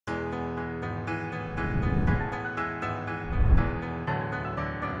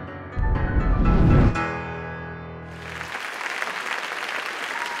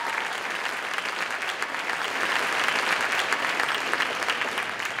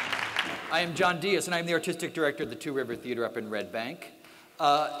I am John Dias, and I'm the artistic director of the Two River Theater up in Red Bank.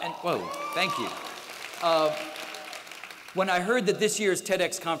 Whoa, thank you. When I heard that this year's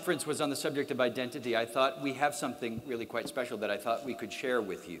TEDx conference was on the subject of identity, I thought we have something really quite special that I thought we could share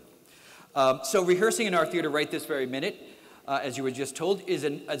with you. So rehearsing in our theater right this very minute, as you were just told, is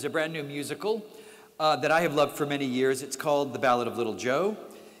a brand new musical that I have loved for many years. It's called The Ballad of Little Jo.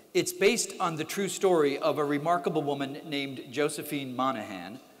 It's based on the true story of a remarkable woman named Josephine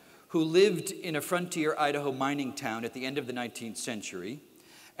Monaghan, who lived in a frontier Idaho mining town at the end of the 19th century.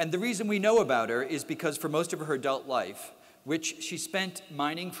 And the reason we know about her is because for most of her adult life, which she spent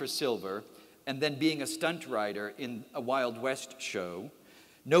mining for silver and then being a stunt rider in a Wild West show,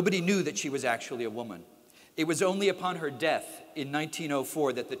 nobody knew that she was actually a woman. It was only upon her death in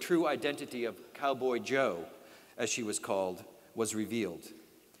 1904 that the true identity of Cowboy Joe, as she was called, was revealed.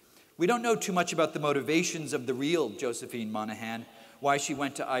 We don't know too much about the motivations of the real Josephine Monaghan, why she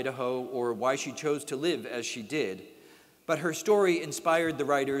went to Idaho, or why she chose to live as she did, but her story inspired the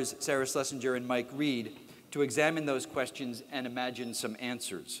writers Sarah Schlesinger and Mike Reid to examine those questions and imagine some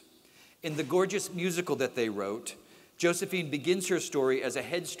answers. In the gorgeous musical that they wrote, Josephine begins her story as a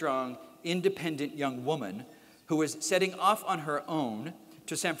headstrong, independent young woman who was setting off on her own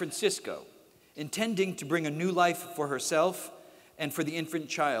to San Francisco, intending to bring a new life for herself and for the infant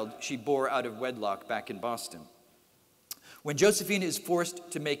child she bore out of wedlock back in Boston. When Josephine is forced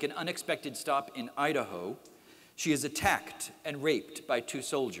to make an unexpected stop in Idaho, she is attacked and raped by two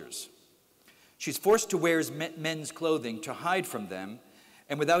soldiers. She's forced to wear men's clothing to hide from them,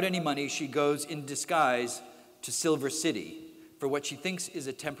 and without any money, she goes in disguise to Silver City for what she thinks is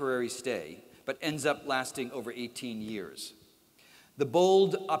a temporary stay, but ends up lasting over 18 years. The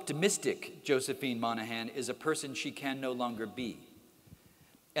bold, optimistic Josephine Monaghan is a person she can no longer be,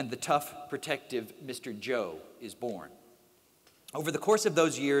 and the tough, protective Mr. Joe is born. Over the course of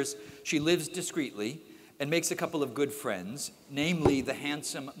those years, she lives discreetly and makes a couple of good friends, namely the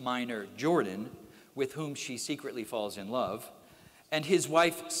handsome miner Jordan, with whom she secretly falls in love, and his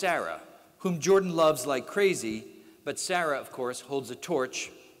wife Sarah, whom Jordan loves like crazy, but Sarah, of course, holds a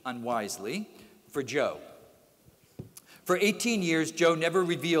torch, unwisely, for Joe. For 18 years, Joe never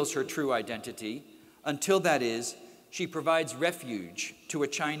reveals her true identity, until, that is, she provides refuge to a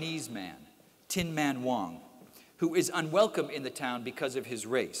Chinese man, Tin Man Wong, who is unwelcome in the town because of his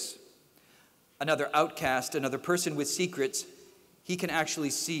race. Another outcast, another person with secrets, he can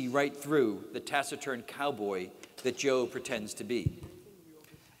actually see right through the taciturn cowboy that Joe pretends to be.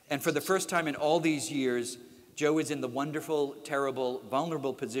 And for the first time in all these years, Joe is in the wonderful, terrible,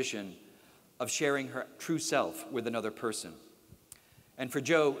 vulnerable position of sharing her true self with another person. And for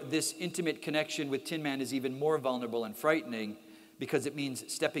Joe, this intimate connection with Tin Man is even more vulnerable and frightening because it means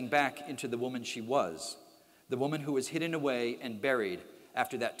stepping back into the woman she was, the woman who was hidden away and buried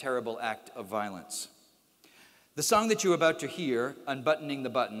after that terrible act of violence. The song that you're about to hear, Unbuttoning the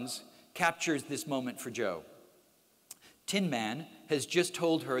Buttons, captures this moment for Joe. Tin Man has just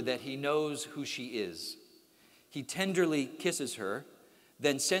told her that he knows who she is. He tenderly kisses her,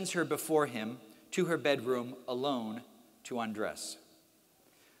 then sends her before him to her bedroom alone to undress.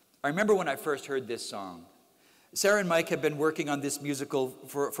 I remember when I first heard this song. Sarah and Mike have been working on this musical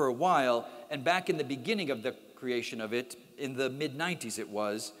for a while, and back in the beginning of the creation of it, in the mid-90s it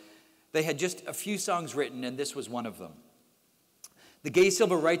was, they had just a few songs written, and this was one of them. The gay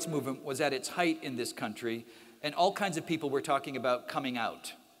civil rights movement was at its height in this country, and all kinds of people were talking about coming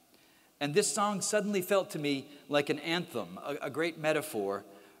out. And this song suddenly felt to me like an anthem, a great metaphor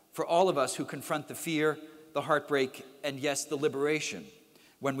for all of us who confront the fear, the heartbreak, and yes, the liberation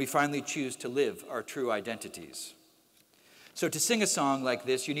when we finally choose to live our true identities. So to sing a song like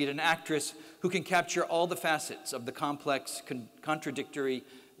this, you need an actress who can capture all the facets of the complex, contradictory,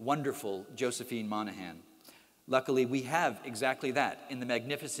 wonderful Josephine Monaghan. Luckily, we have exactly that in the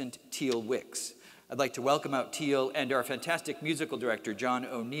magnificent Teal Wicks. I'd like to welcome out Teal and our fantastic musical director, John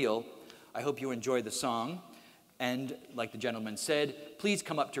O'Neill. I hope you enjoy the song. And like the gentleman said, please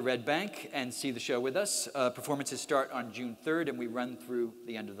come up to Red Bank and see the show with us. Performances start on June 3rd, and we run through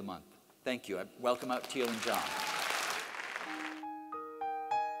the end of the month. Thank you. I welcome out Teal and John.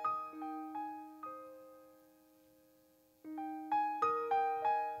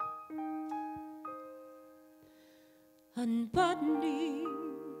 Unbuttoning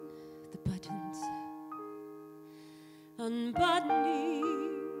the buttons,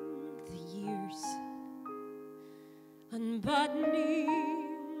 unbuttoning the years, unbuttoning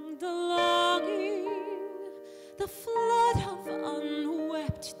the longing, the flood of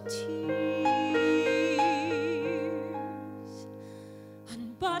unwept tears,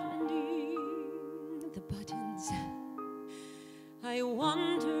 unbuttoning the buttons. I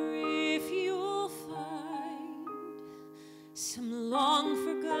wonder if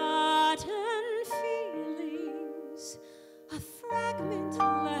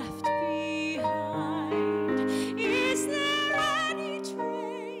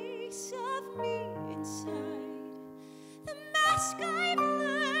mask I've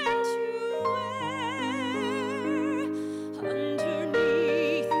learned to wear.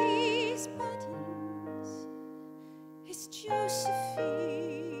 Underneath these buttons is Josephine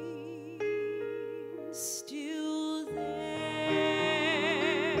still there.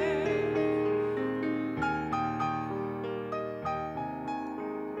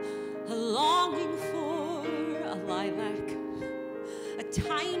 A longing for a lilac, a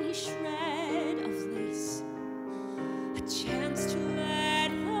tiny shred of lace, a chance to let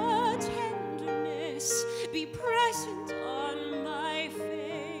the tenderness be present on my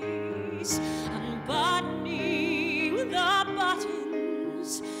face. Unbuttoning the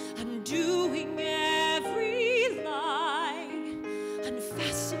buttons, undoing every lie,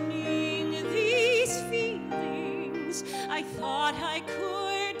 unfastening these feelings I thought I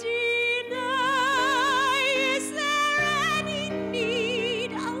could deny. Is there any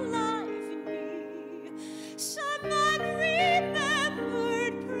need alive in me? Some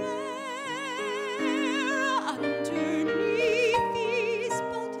unremembered prayer. Underneath these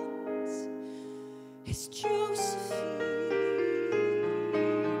buttons is Josephine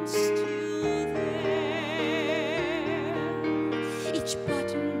still there. Each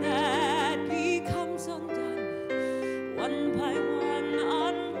button that becomes undone, one by one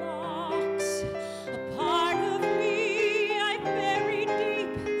unlocks a part of me I buried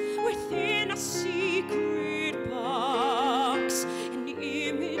deep within a secret box. An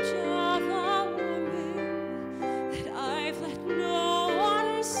image of a woman that I've let no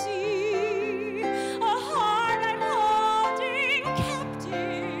one see. A heart I'm holding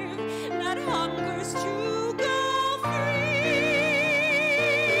captive that hungers to go free.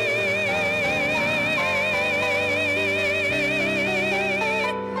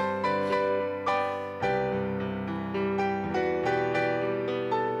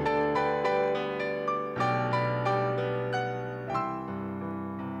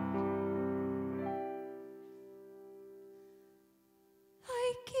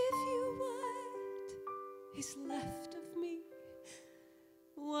 I give you what is left of me,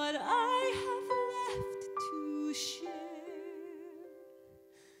 what I have left to share.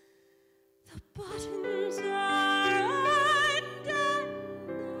 The buttons are undone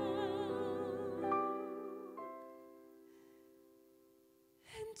now,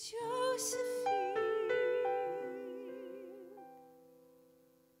 and Josephine